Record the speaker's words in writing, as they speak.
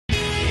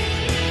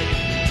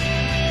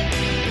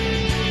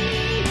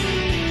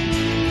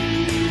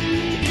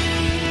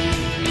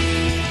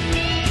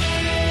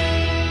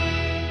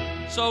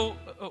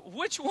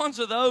which ones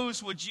of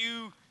those would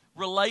you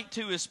relate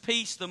to as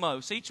peace the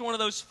most? Each one of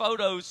those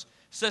photos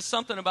says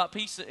something about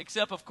peace,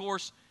 except, of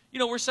course,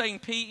 we're saying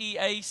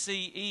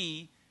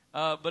P-E-A-C-E,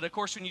 but, of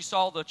course, when you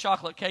saw the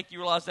chocolate cake, you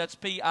realize that's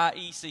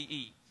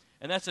P-I-E-C-E.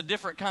 And that's a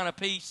different kind of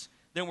peace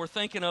than we're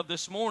thinking of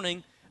this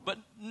morning. But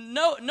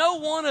no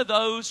one of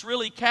those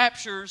really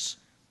captures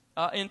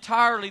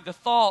entirely the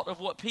thought of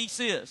what peace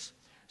is.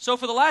 So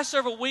for the last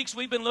several weeks,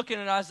 we've been looking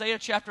at Isaiah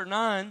chapter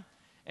 9,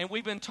 and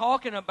we've been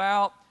talking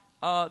about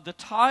the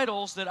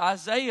titles that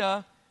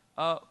Isaiah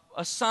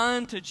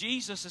assigned to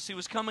Jesus as he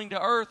was coming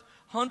to earth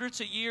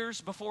hundreds of years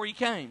before he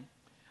came.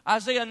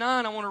 Isaiah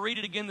 9, I want to read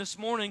it again this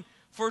morning.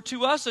 For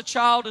to us a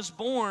child is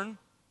born,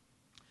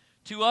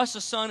 to us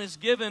a son is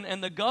given,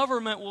 and the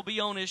government will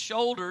be on his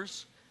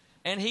shoulders,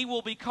 and he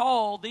will be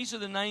called, these are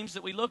the names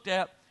that we looked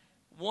at,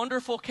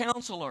 Wonderful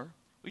Counselor.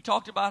 We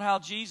talked about how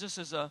Jesus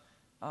is a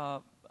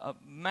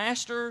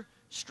master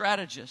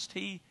strategist.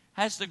 He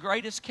has the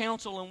greatest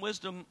counsel and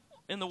wisdom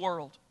in the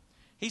world.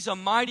 He's a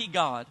mighty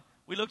God.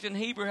 We looked in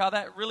Hebrew how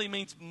that really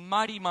means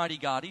mighty, mighty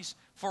God. He's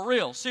for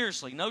real,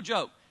 seriously, no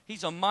joke.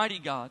 He's a mighty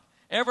God.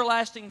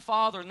 Everlasting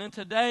Father. And then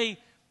today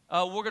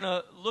we're going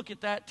to look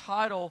at that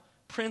title,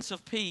 Prince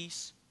of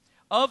Peace.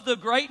 Of the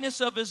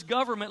greatness of his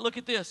government, look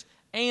at this,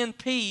 and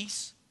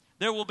peace,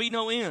 there will be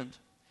no end.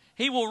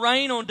 He will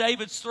reign on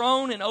David's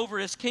throne and over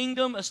his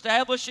kingdom,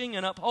 establishing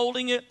and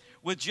upholding it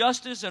with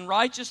justice and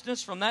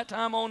righteousness from that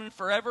time on and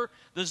forever.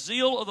 The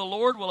zeal of the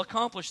Lord will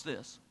accomplish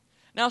this.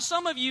 Now,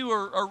 some of you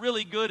are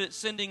really good at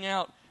sending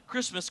out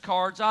Christmas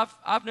cards.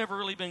 I've never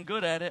really been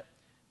good at it,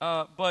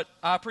 but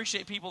I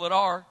appreciate people that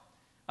are.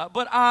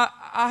 But I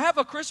have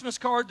a Christmas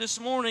card this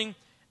morning,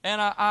 and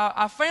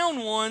I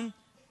found one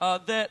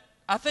that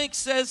I think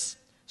says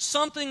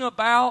something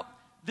about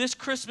this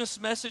Christmas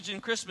message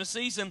and Christmas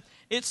season.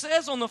 It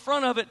says on the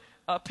front of it,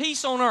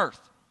 peace on earth.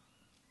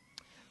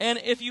 And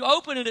if you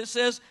open it, it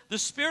says, the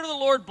Spirit of the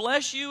Lord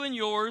bless you and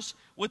yours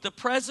with the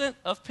present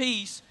of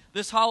peace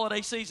this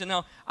holiday season.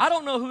 Now, I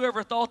don't know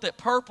whoever thought that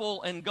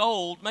purple and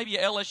gold, maybe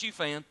an LSU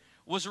fan,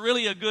 was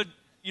really a good,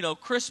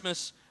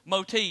 Christmas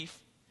motif.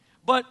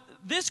 But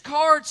this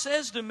card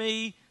says to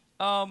me,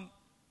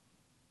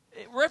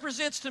 it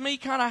represents to me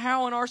kind of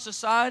how in our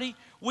society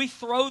we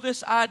throw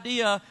this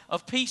idea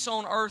of peace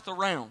on earth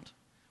around.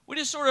 We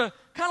just sort of,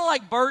 kind of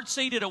like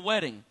birdseed at a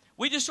wedding.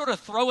 We just sort of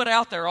throw it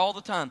out there all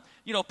the time.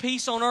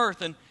 Peace on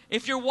earth. And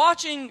if you're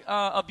watching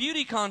a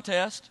beauty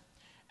contest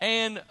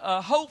and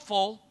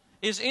Hopeful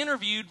is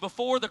interviewed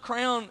before the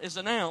crown is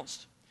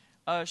announced,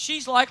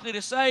 she's likely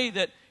to say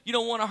that,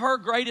 one of her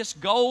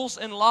greatest goals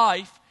in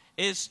life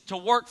is to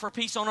work for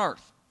peace on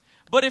earth.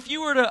 But if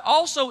you were to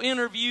also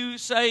interview,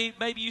 say,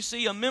 maybe you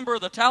see a member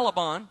of the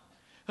Taliban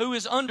who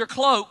is under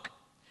cloak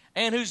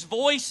and whose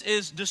voice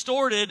is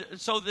distorted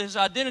so that his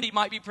identity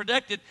might be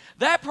protected,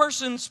 that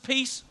person's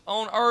peace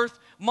on earth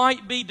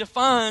might be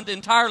defined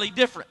entirely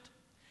different.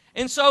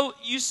 And so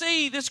you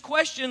see this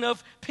question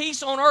of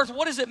peace on earth,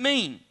 what does it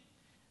mean?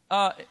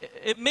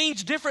 It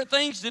means different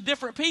things to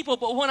different people,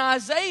 but when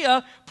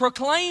Isaiah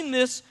proclaimed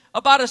this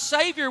about a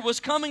Savior was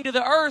coming to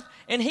the earth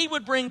and he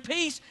would bring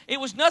peace, it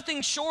was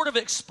nothing short of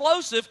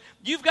explosive.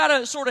 You've got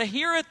to sort of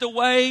hear it the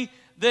way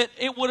that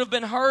it would have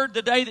been heard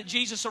the day that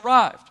Jesus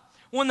arrived.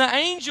 When the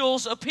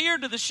angels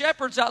appeared to the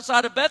shepherds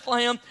outside of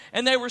Bethlehem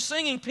and they were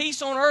singing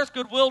peace on earth,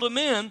 goodwill to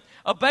men,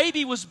 a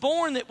baby was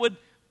born that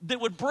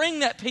would bring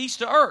that peace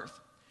to earth.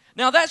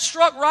 Now that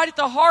struck right at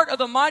the heart of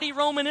the mighty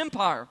Roman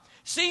Empire.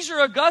 Caesar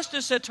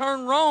Augustus had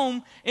turned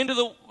Rome into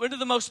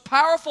the most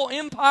powerful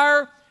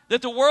empire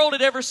that the world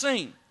had ever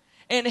seen.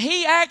 And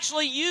he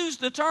actually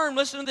used the term,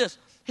 listen to this,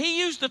 he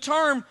used the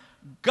term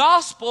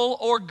gospel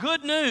or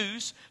good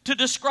news to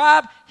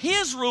describe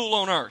his rule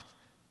on earth,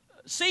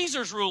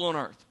 Caesar's rule on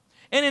earth.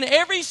 And in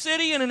every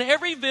city and in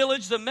every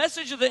village, the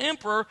message of the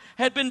emperor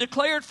had been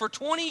declared for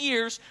 20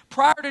 years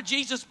prior to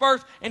Jesus'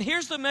 birth. And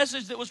here's the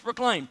message that was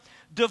proclaimed.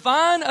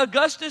 Divine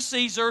Augustus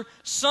Caesar,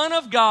 Son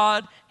of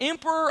God,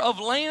 Emperor of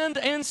land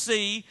and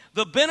sea,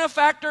 the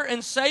benefactor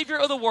and Savior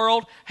of the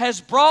world,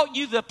 has brought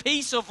you the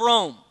peace of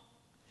Rome.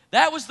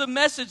 That was the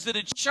message that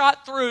had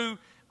shot through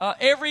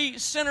every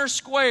center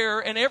square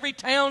and every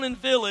town and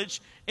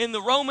village in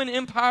the Roman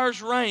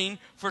Empire's reign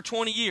for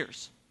 20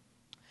 years.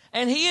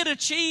 And he had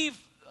achieved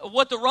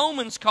what the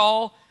Romans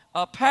call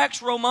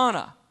Pax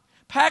Romana.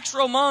 Pax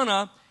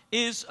Romana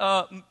is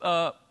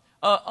a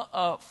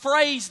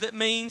phrase that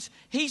means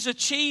he's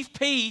achieved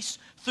peace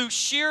through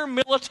sheer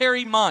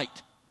military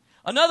might.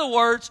 In other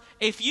words,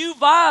 if you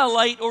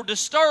violate or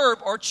disturb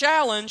or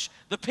challenge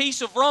the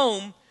peace of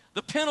Rome,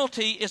 the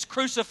penalty is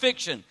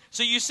crucifixion.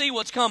 So you see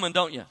what's coming,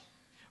 don't you?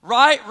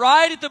 Right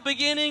at the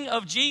beginning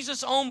of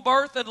Jesus' own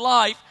birth and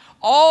life,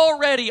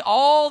 already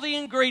all the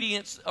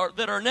ingredients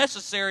that are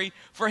necessary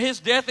for his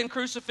death and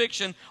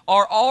crucifixion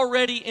are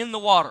already in the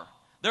water.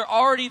 They're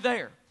already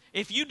there.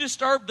 If you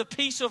disturb the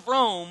peace of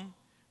Rome,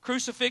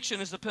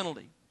 crucifixion is the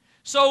penalty.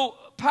 So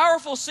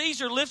powerful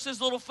Caesar lifts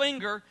his little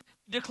finger,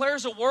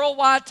 declares a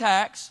worldwide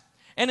tax,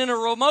 and in a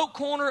remote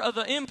corner of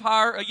the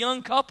empire, a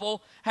young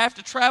couple have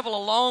to travel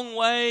a long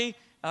way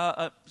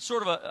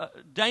sort of a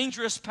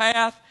dangerous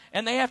path,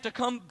 and they have to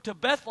come to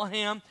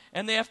Bethlehem,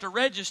 and they have to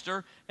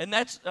register, and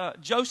that's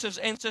Joseph's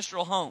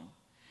ancestral home.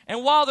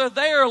 And while they're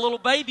there, a little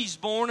baby's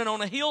born, and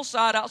on a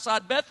hillside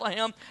outside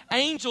Bethlehem,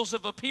 angels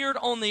have appeared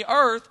on the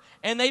earth,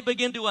 and they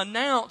begin to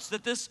announce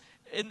that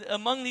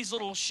among these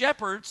little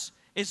shepherds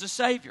is a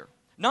Savior.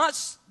 Not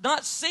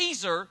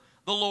Caesar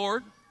the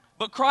Lord,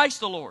 but Christ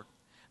the Lord.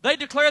 They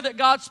declare that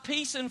God's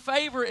peace and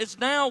favor is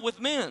now with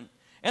men.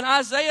 And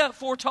Isaiah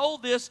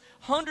foretold this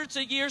hundreds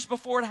of years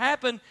before it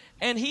happened,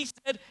 and he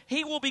said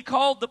he will be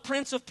called the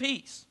Prince of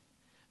Peace.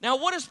 Now,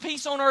 what does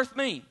peace on earth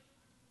mean?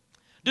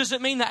 Does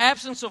it mean the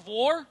absence of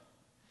war?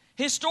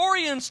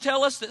 Historians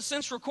tell us that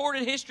since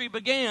recorded history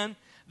began,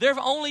 there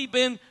have only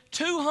been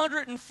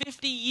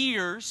 250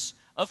 years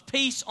of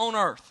peace on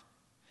earth.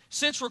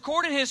 Since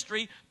recorded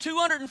history,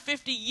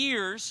 250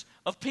 years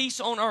of peace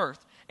on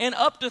earth. And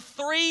up to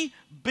 3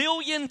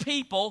 billion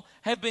people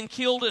have been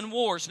killed in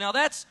wars. Now,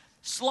 that's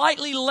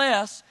slightly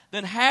less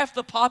than half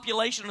the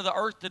population of the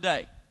earth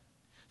today.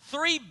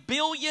 3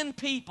 billion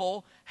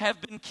people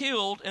have been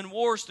killed in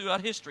wars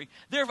throughout history.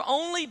 There have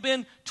only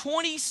been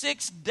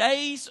 26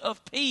 days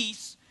of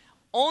peace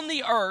on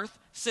the earth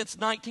since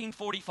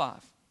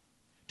 1945.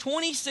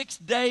 26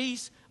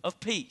 days of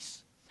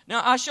peace.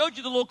 Now, I showed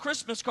you the little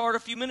Christmas card a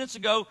few minutes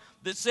ago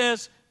that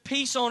says,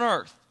 peace on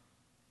earth.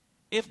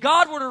 If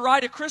God were to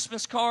write a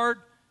Christmas card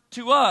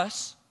to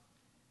us,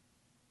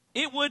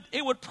 it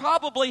would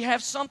probably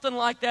have something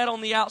like that on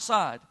the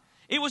outside.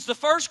 It was the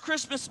first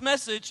Christmas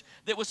message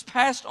that was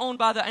passed on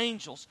by the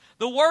angels.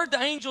 The word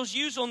the angels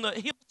use on the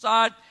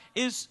hillside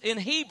is, in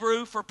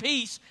Hebrew for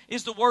peace,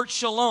 is the word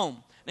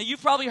shalom. Now,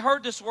 you've probably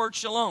heard this word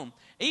shalom.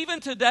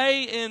 Even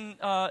today,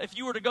 if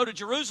you were to go to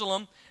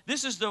Jerusalem,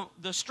 this is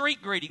the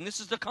street greeting. This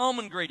is the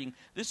common greeting.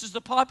 This is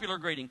the popular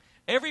greeting.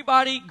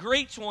 Everybody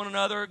greets one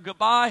another,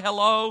 goodbye,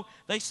 hello.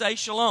 They say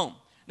shalom.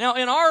 Now,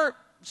 in our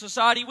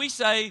society, we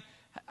say,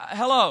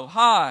 hello,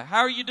 hi, how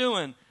are you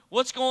doing?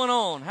 What's going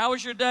on? How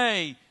was your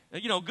day?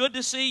 Good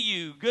to see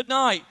you. Good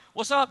night.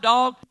 What's up,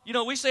 dog?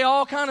 We say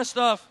all kind of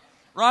stuff,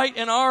 right,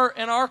 in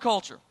our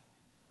culture.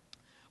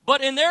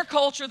 But in their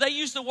culture, they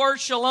use the word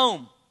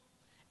shalom.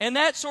 And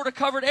that sort of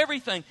covered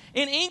everything.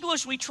 In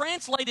English, we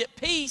translate it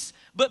peace,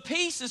 but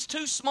peace is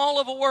too small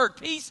of a word.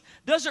 Peace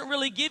doesn't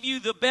really give you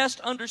the best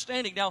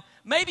understanding. Now,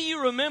 maybe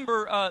you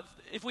remember,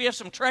 if we have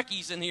some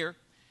Trekkies in here,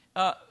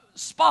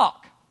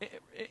 Spock.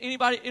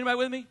 Anybody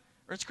with me?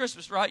 Or it's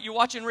Christmas, right? You're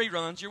watching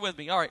reruns. You're with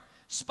me. All right.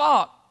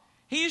 Spock.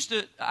 He used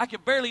to, I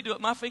could barely do it.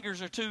 My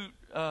fingers are too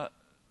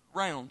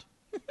round.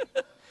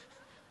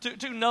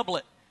 too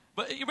nubblet.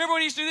 But you remember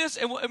when he used to do this?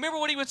 And remember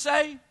what he would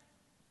say?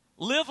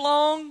 Live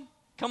long.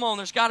 Come on,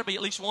 there's got to be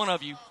at least one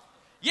of you.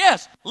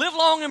 Yes, live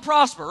long and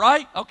prosper,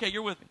 right? Okay,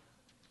 you're with me.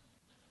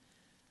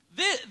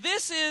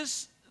 This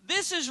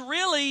is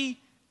really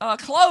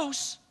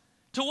close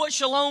to what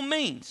shalom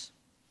means.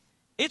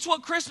 It's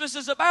what Christmas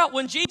is about.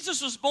 When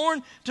Jesus was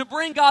born to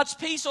bring God's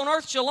peace on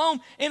earth,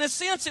 shalom, in a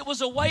sense, it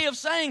was a way of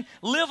saying,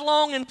 live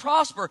long and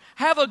prosper.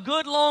 Have a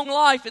good, long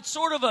life. It's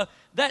sort of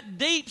that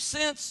deep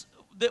sense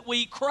that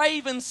we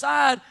crave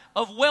inside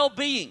of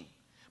well-being.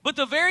 But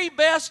the very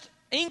best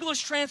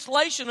English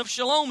translation of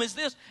shalom is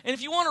this. And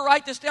if you want to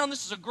write this down,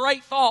 this is a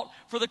great thought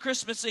for the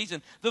Christmas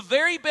season. The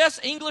very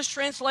best English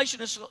translation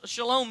of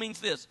shalom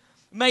means this.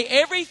 May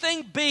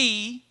everything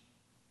be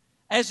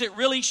as it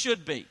really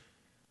should be.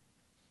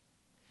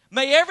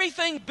 May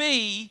everything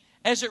be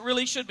as it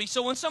really should be.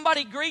 So when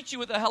somebody greets you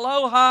with a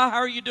hello, hi, how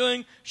are you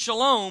doing,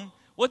 shalom,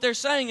 what they're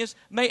saying is,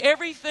 may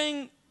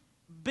everything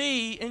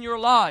be in your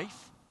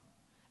life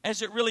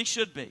as it really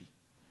should be.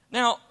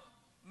 Now,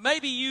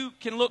 maybe you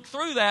can look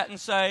through that and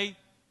say,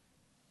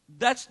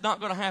 that's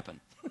not going to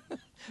happen.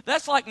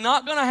 That's like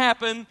not going to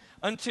happen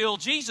until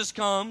Jesus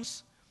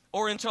comes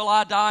or until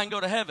I die and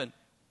go to heaven.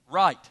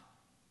 Right.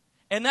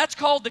 And that's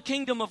called the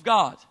kingdom of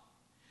God.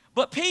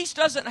 But peace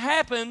doesn't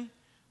happen.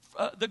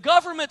 The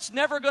government's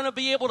never going to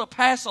be able to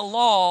pass a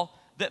law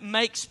that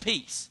makes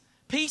peace.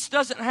 Peace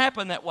doesn't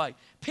happen that way.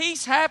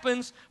 Peace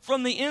happens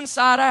from the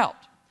inside out.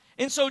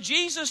 And so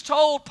Jesus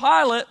told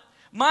Pilate,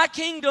 my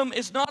kingdom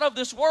is not of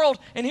this world.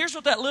 And here's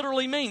what that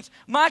literally means.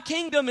 My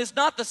kingdom is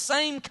not the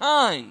same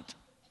kind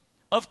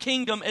of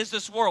kingdom as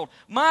this world.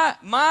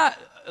 Let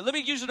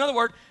me use another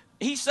word.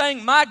 He's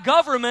saying my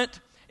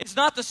government is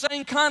not the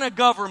same kind of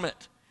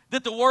government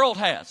that the world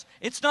has.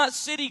 It's not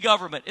city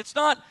government. It's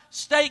not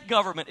state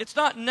government. It's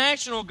not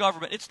national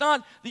government. It's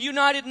not the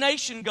United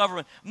Nations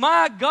government.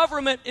 My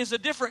government is a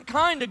different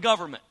kind of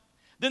government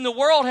than the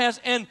world has.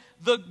 And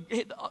the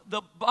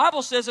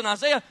Bible says in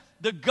Isaiah,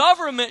 the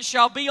government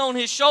shall be on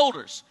his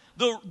shoulders.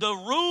 The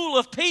rule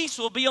of peace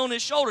will be on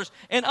his shoulders.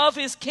 And of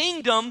his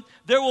kingdom,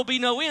 there will be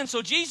no end.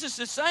 So Jesus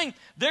is saying,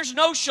 there's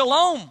no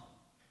shalom.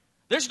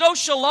 There's no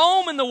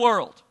shalom in the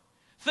world.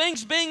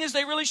 Things being as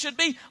they really should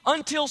be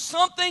until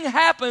something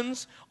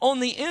happens on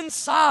the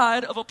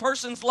inside of a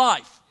person's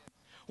life.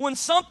 When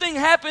something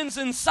happens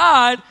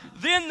inside,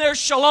 then there's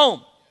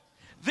shalom.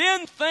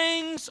 Then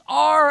things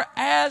are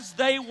as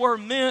they were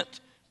meant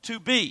to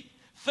be.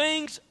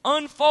 things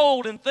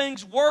unfold and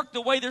things work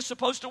the way they're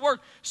supposed to work.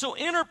 So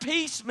inner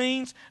peace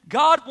means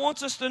God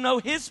wants us to know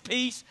His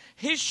peace,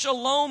 His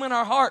shalom in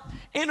our heart,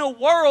 in a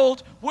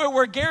world where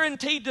we're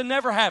guaranteed to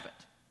never have it.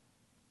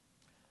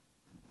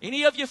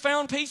 Any of you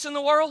found peace in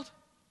the world?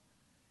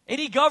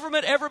 Any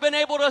government ever been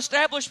able to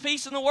establish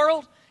peace in the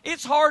world?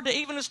 It's hard to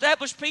even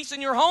establish peace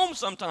in your home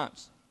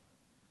sometimes,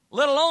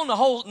 let alone the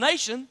whole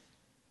nation.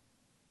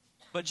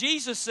 But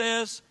Jesus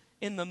says,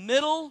 in the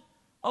middle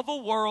of a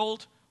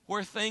world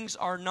where things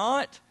are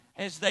not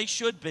as they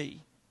should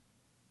be,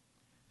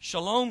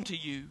 shalom to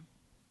you.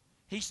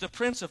 He's the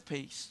Prince of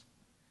Peace,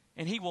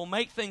 and He will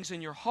make things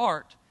in your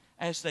heart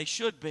as they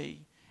should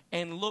be,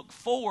 and look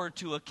forward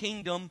to a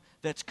kingdom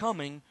that's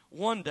coming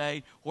one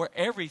day where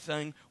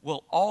everything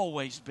will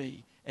always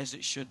be as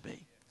it should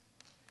be.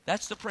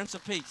 That's the Prince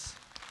of Peace.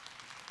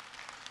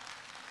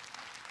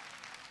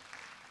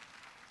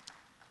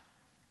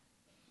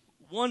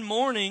 One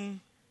morning,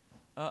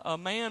 a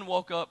man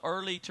woke up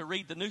early to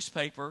read the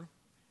newspaper,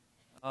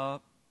 to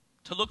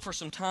look for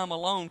some time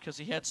alone because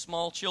he had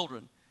small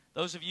children.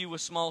 Those of you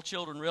with small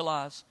children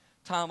realize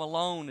time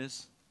alone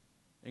is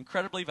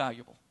incredibly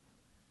valuable.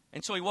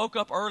 And so he woke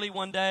up early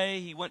one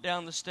day, he went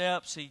down the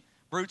steps, he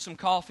brewed some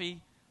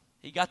coffee,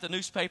 he got the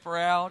newspaper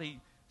out, he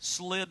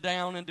slid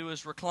down into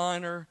his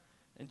recliner,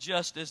 and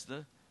just as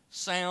the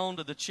sound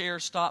of the chair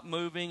stopped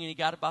moving and he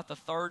got about the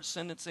third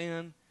sentence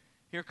in,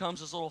 here comes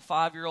his little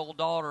 5-year-old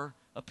daughter,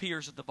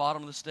 appears at the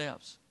bottom of the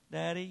steps.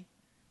 Daddy,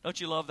 don't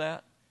you love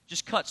that?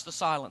 Just cuts the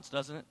silence,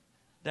 doesn't it?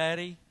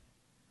 Daddy,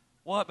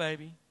 what,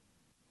 baby?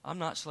 I'm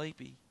not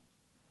sleepy.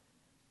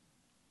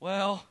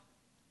 Well,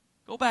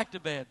 go back to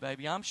bed,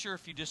 baby. I'm sure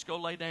if you just go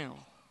lay down,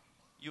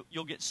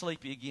 you'll get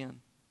sleepy again.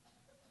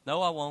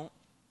 No, I won't.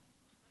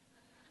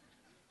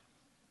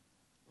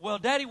 Well,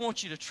 Daddy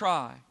wants you to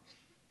try.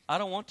 I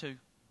don't want to.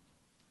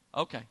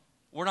 Okay,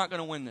 we're not going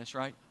to win this,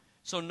 right?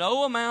 So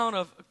no amount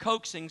of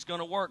coaxing is going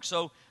to work.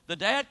 So the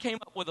dad came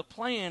up with a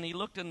plan. He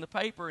looked in the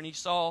paper and he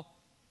saw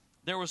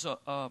there was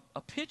a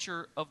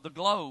picture of the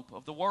globe,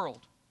 of the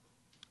world.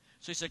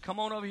 So he said, come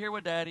on over here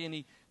with Daddy. And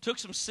he took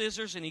some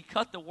scissors and he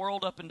cut the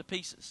world up into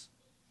pieces.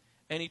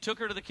 And he took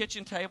her to the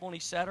kitchen table and he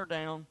sat her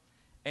down.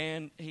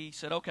 And he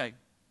said, okay,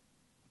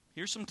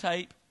 here's some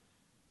tape.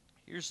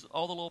 Here's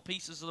all the little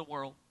pieces of the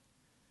world.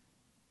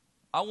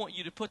 I want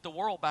you to put the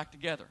world back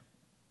together.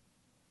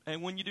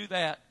 And when you do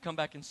that, come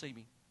back and see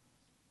me.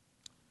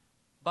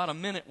 About a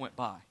minute went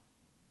by.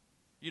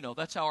 You know,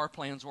 that's how our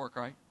plans work,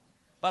 right?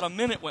 About a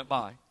minute went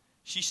by.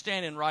 She's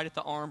standing right at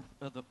the arm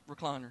of the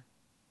recliner.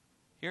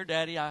 Here,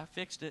 Daddy, I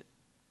fixed it.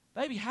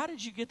 Baby, how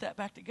did you get that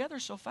back together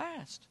so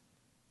fast?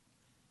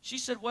 She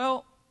said,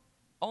 well,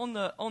 on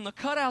the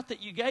cutout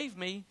that you gave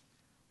me,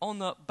 on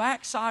the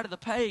back side of the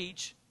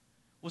page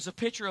was a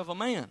picture of a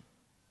man.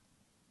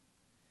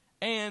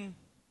 And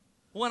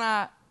when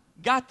I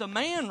got the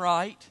man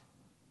right,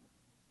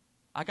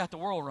 I got the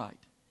world right.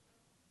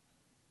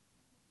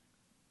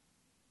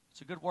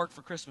 It's a good word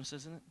for Christmas,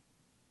 isn't it?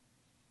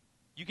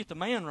 You get the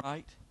man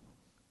right,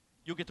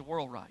 you'll get the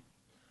world right.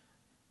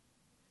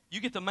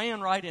 You get the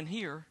man right in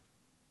here,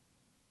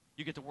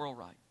 you get the world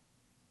right.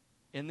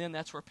 And then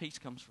that's where peace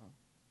comes from.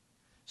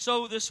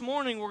 So this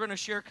morning we're going to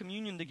share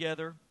communion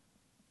together.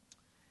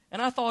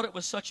 And I thought it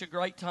was such a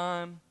great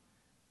time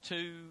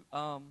to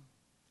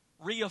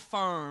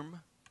reaffirm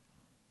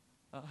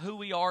who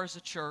we are as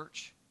a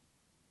church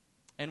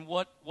and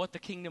what the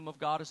kingdom of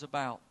God is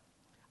about.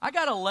 I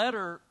got a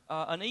letter,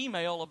 an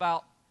email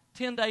about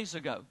 10 days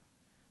ago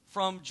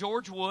from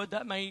George Wood.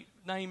 That name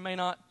may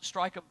not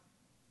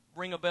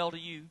ring a bell to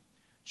you.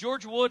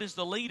 George Wood is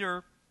the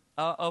leader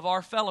of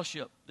our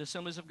fellowship, the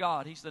Assemblies of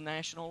God. He's the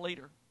national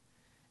leader.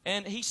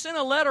 And he sent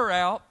a letter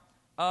out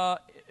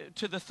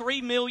to the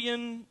 3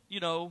 million,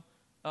 the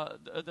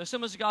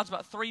Assemblies of God's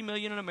about 3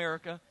 million in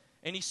America.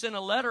 And he sent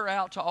a letter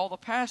out to all the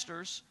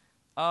pastors,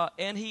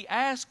 and he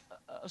asked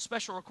a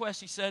special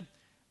request. He said,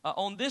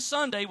 on this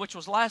Sunday, which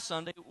was last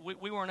Sunday,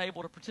 we weren't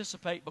able to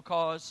participate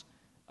because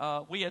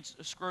we had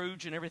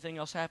Scrooge and everything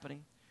else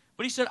happening.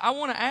 But he said, I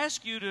want to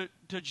ask you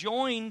to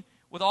join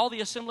with all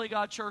the Assembly of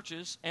God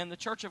churches and the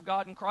Church of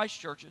God in Christ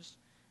churches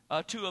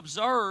to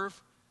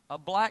observe a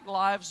Black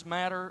Lives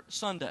Matter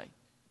Sunday.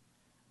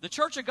 The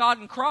Church of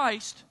God in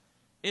Christ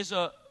is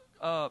a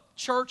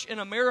church in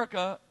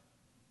America,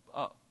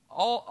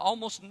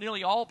 almost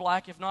nearly all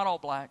black, if not all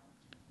black,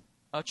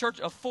 a church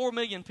of 4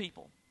 million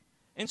people.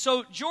 And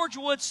so George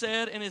Wood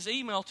said in his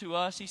email to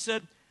us, he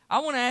said, I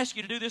want to ask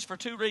you to do this for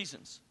 2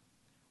 reasons.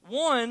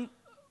 One,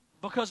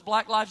 because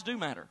black lives do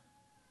matter.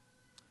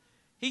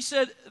 He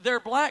said, there are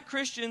black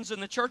Christians in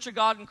the Church of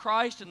God in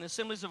Christ and the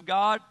Assemblies of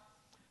God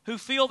who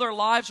feel their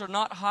lives are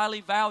not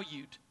highly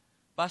valued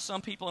by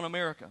some people in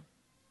America.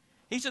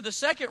 He said the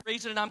second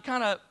reason, and I'm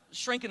kind of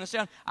shrinking this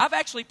down, I've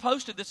actually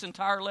posted this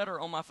entire letter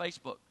on my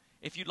Facebook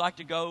if you'd like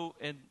to go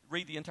and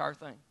read the entire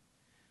thing.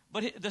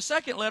 But the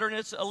second letter, and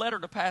it's a letter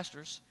to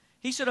pastors,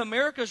 he said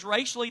America's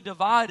racially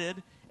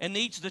divided and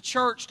needs the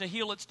church to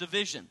heal its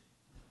division.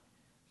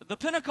 The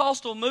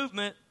Pentecostal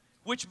movement,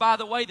 which, by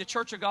the way, the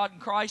Church of God in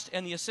Christ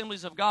and the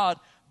Assemblies of God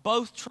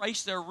both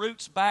trace their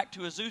roots back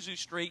to Azusa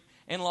Street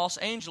in Los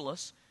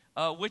Angeles,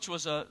 which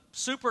was a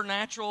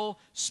supernatural,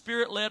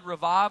 spirit-led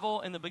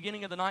revival in the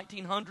beginning of the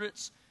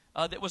 1900s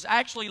that was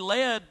actually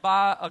led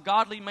by a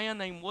godly man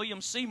named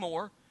William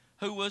Seymour,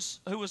 who was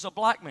a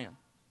black man.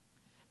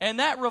 And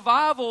that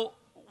revival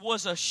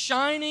was a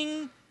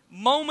shining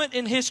moment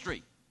in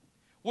history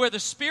where the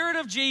Spirit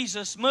of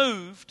Jesus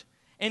moved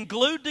and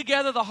glued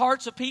together the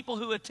hearts of people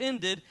who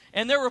attended,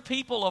 and there were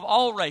people of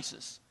all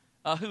races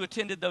who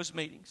attended those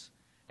meetings.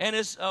 And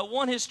as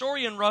one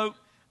historian wrote,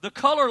 the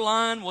color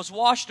line was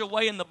washed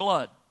away in the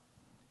blood.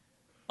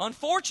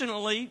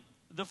 Unfortunately,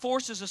 the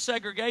forces of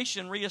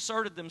segregation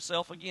reasserted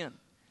themselves again.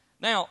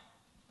 Now,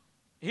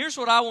 here's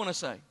what I want to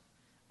say.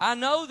 I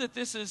know that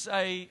this is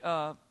there's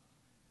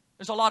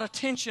a lot of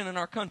tension in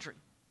our country.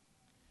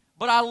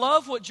 But I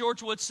love what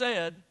George Wood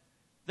said.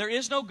 There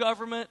is no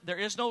government, there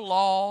is no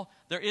law,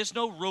 there is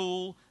no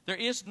rule, there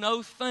is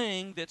no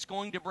thing that's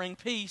going to bring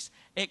peace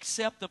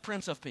except the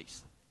Prince of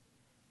Peace.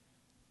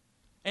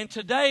 And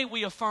today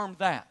we affirm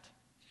that.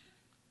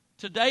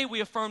 Today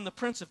we affirm the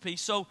Prince of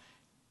Peace. So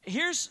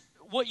here's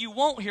what you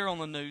won't hear on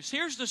the news.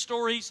 Here's the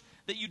stories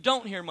that you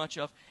don't hear much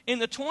of. In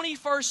the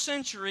 21st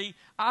century,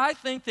 I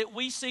think that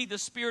we see the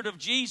Spirit of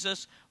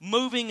Jesus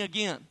moving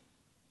again.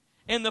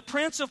 And the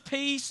Prince of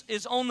Peace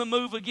is on the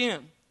move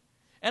again.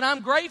 And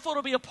I'm grateful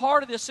to be a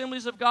part of the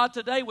Assemblies of God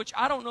today, which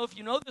I don't know if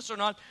you know this or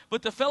not,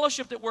 but the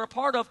fellowship that we're a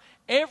part of,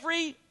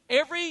 every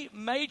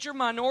major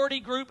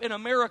minority group in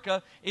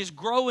America is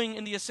growing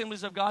in the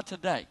Assemblies of God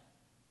today.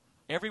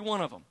 Every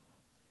one of them.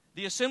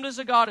 The Assemblies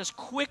of God is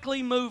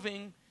quickly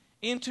moving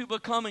into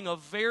becoming a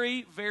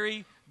very,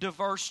 very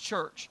diverse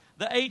church.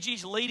 The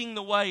AG's leading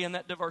the way in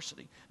that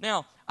diversity.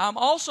 Now, I'm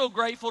also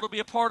grateful to be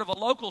a part of a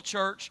local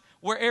church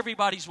where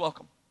everybody's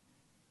welcome.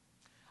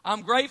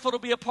 I'm grateful to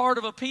be a part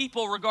of a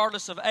people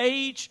regardless of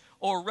age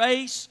or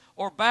race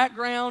or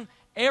background.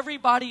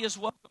 Everybody is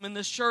welcome in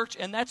this church,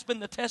 and that's been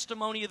the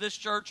testimony of this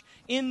church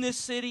in this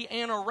city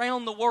and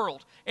around the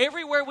world.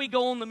 Everywhere we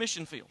go on the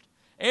mission field,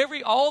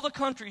 all the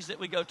countries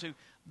that we go to,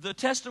 the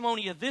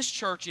testimony of this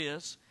church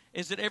is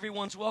that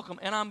everyone's welcome.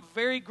 And I'm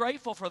very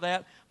grateful for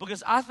that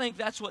because I think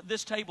that's what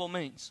this table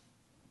means.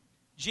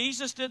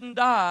 Jesus didn't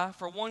die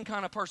for one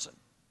kind of person.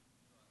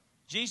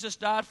 Jesus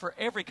died for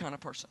every kind of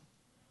person.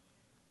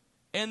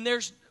 And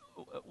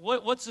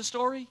what's the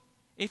story?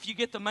 If you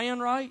get the man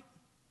right,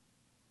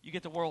 you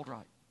get the world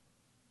right.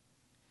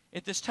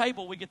 At this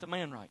table, we get the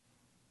man right.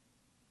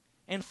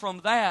 And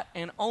from that,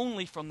 and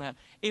only from that,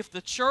 if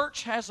the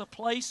church has a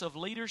place of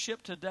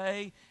leadership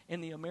today in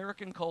the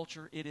American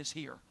culture, it is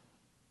here.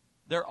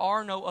 There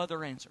are no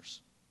other answers.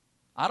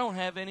 I don't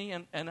have any,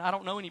 and I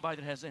don't know anybody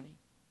that has any.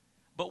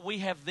 But we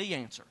have the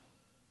answer.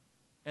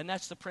 And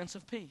that's the Prince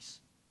of Peace.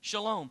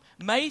 Shalom.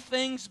 May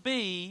things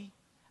be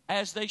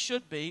as they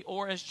should be,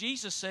 or as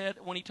Jesus said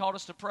when He taught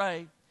us to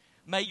pray,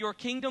 may your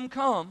kingdom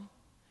come,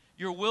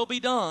 your will be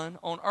done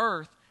on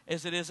earth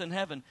as it is in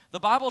heaven. The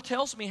Bible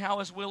tells me how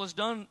His will is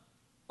done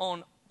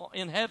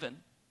in heaven.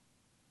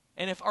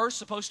 And if earth's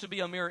supposed to be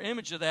a mirror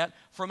image of that,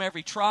 from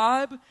every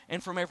tribe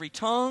and from every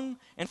tongue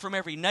and from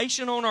every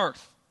nation on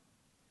earth,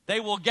 they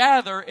will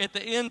gather at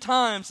the end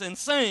times and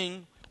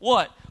sing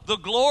what? The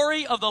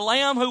glory of the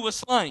Lamb who was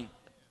slain,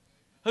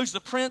 who's the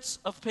Prince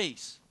of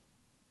Peace.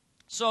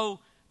 So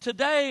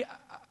today,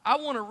 I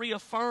want to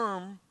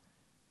reaffirm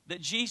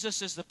that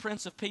Jesus is the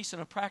Prince of Peace in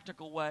a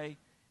practical way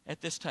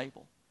at this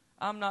table.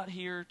 I'm not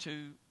here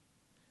to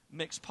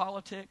mix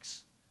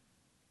politics.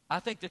 I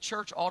think the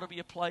church ought to be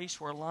a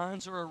place where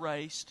lines are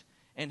erased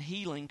and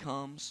healing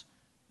comes.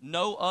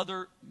 No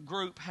other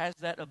group has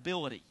that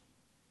ability.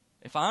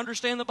 If I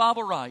understand the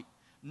Bible right,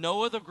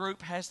 no other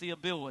group has the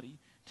ability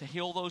to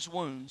heal those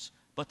wounds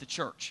but the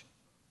church.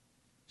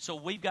 So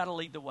we've got to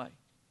lead the way.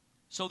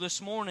 So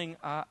this morning,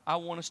 I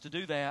want us to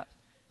do that.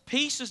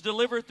 Peace is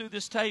delivered through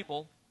this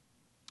table.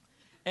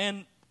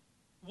 And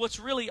what's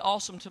really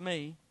awesome to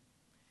me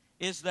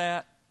is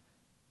that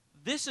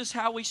this is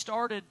how we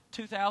started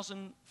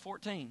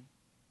 2014.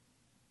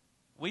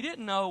 We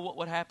didn't know what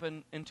would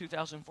happen in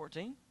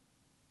 2014,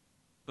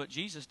 but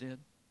Jesus did.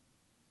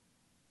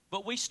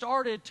 But we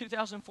started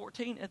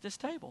 2014 at this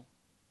table.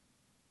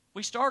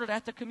 We started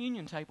at the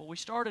communion table.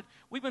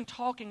 We've been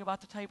talking about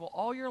the table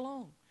all year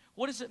long.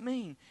 What does it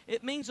mean?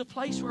 It means a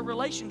place where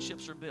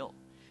relationships are built.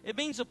 It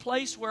means a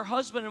place where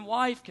husband and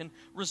wife can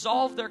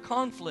resolve their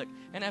conflict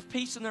and have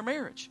peace in their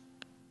marriage.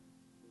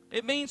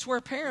 It means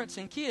where parents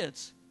and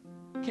kids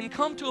can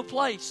come to a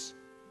place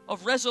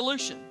of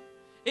resolution.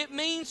 It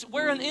means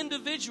where an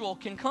individual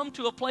can come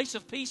to a place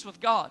of peace with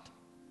God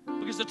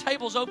because the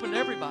table's open to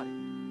everybody.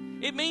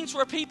 It means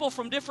where people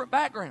from different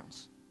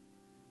backgrounds,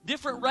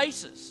 different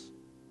races,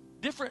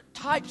 different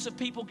types of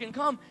people can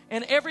come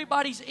and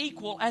everybody's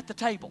equal at the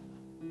table.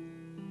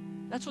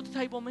 That's what the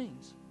table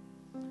means.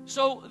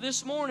 So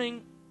this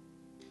morning,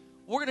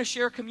 we're going to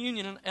share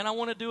communion, and I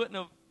want to do it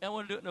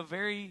in a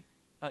very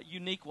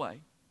unique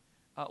way.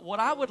 What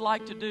I would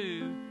like to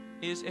do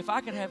is, if I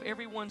could have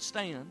everyone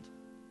stand,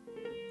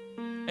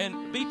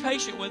 and be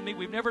patient with me.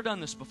 We've never done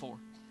this before.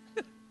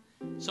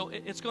 So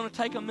it's going to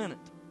take a minute.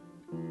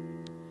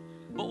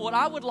 But what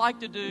I would like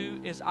to do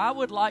is I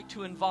would like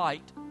to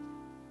invite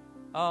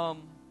all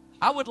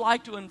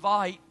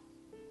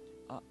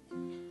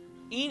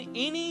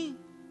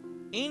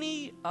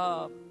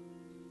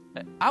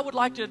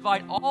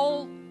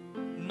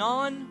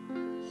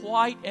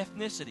non-white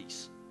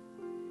ethnicities.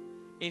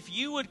 If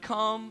you would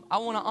come, I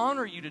want to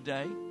honor you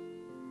today.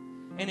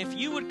 And if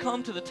you would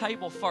come to the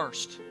table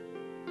first,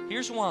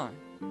 here's why.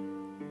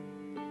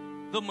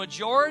 The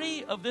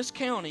majority of this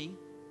county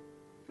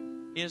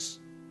is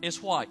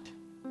white.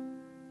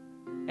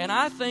 And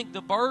I think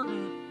the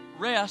burden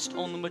rests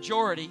on the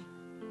majority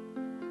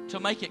to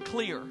make it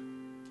clear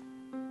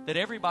that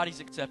everybody's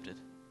accepted.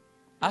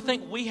 I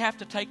think we have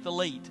to take the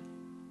lead.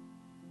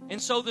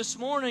 And so this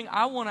morning,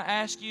 I want to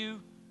ask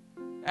you,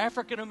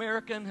 African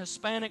American,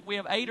 Hispanic, we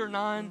have 8 or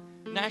 9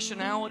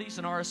 nationalities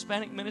in our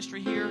Hispanic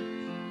ministry here,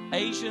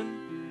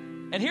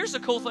 Asian. And here's the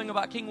cool thing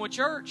about Kingwood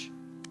Church.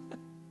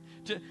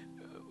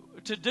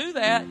 To do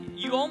that,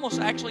 you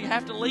almost actually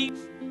have to leave.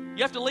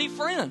 You have to leave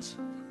friends,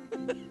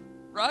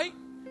 right?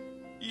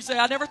 You say,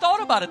 I never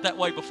thought about it that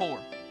way before.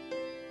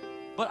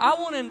 But I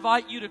want to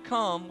invite you to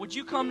come. Would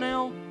you come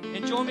now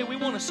and join me? We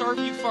want to serve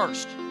you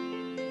first.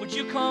 Would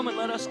you come and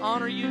let us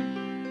honor you?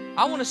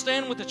 I want to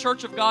stand with the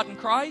Church of God in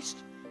Christ.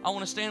 I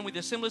want to stand with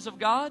the Assemblies of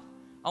God.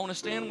 I want to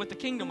stand with the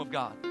Kingdom of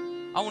God.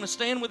 I want to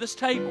stand with this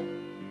table.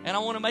 And I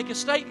want to make a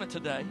statement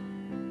today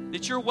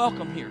that you're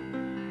welcome here.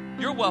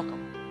 You're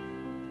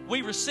welcome.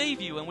 We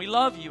receive you and we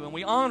love you and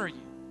we honor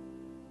you.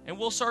 And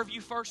we'll serve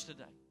you first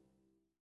today.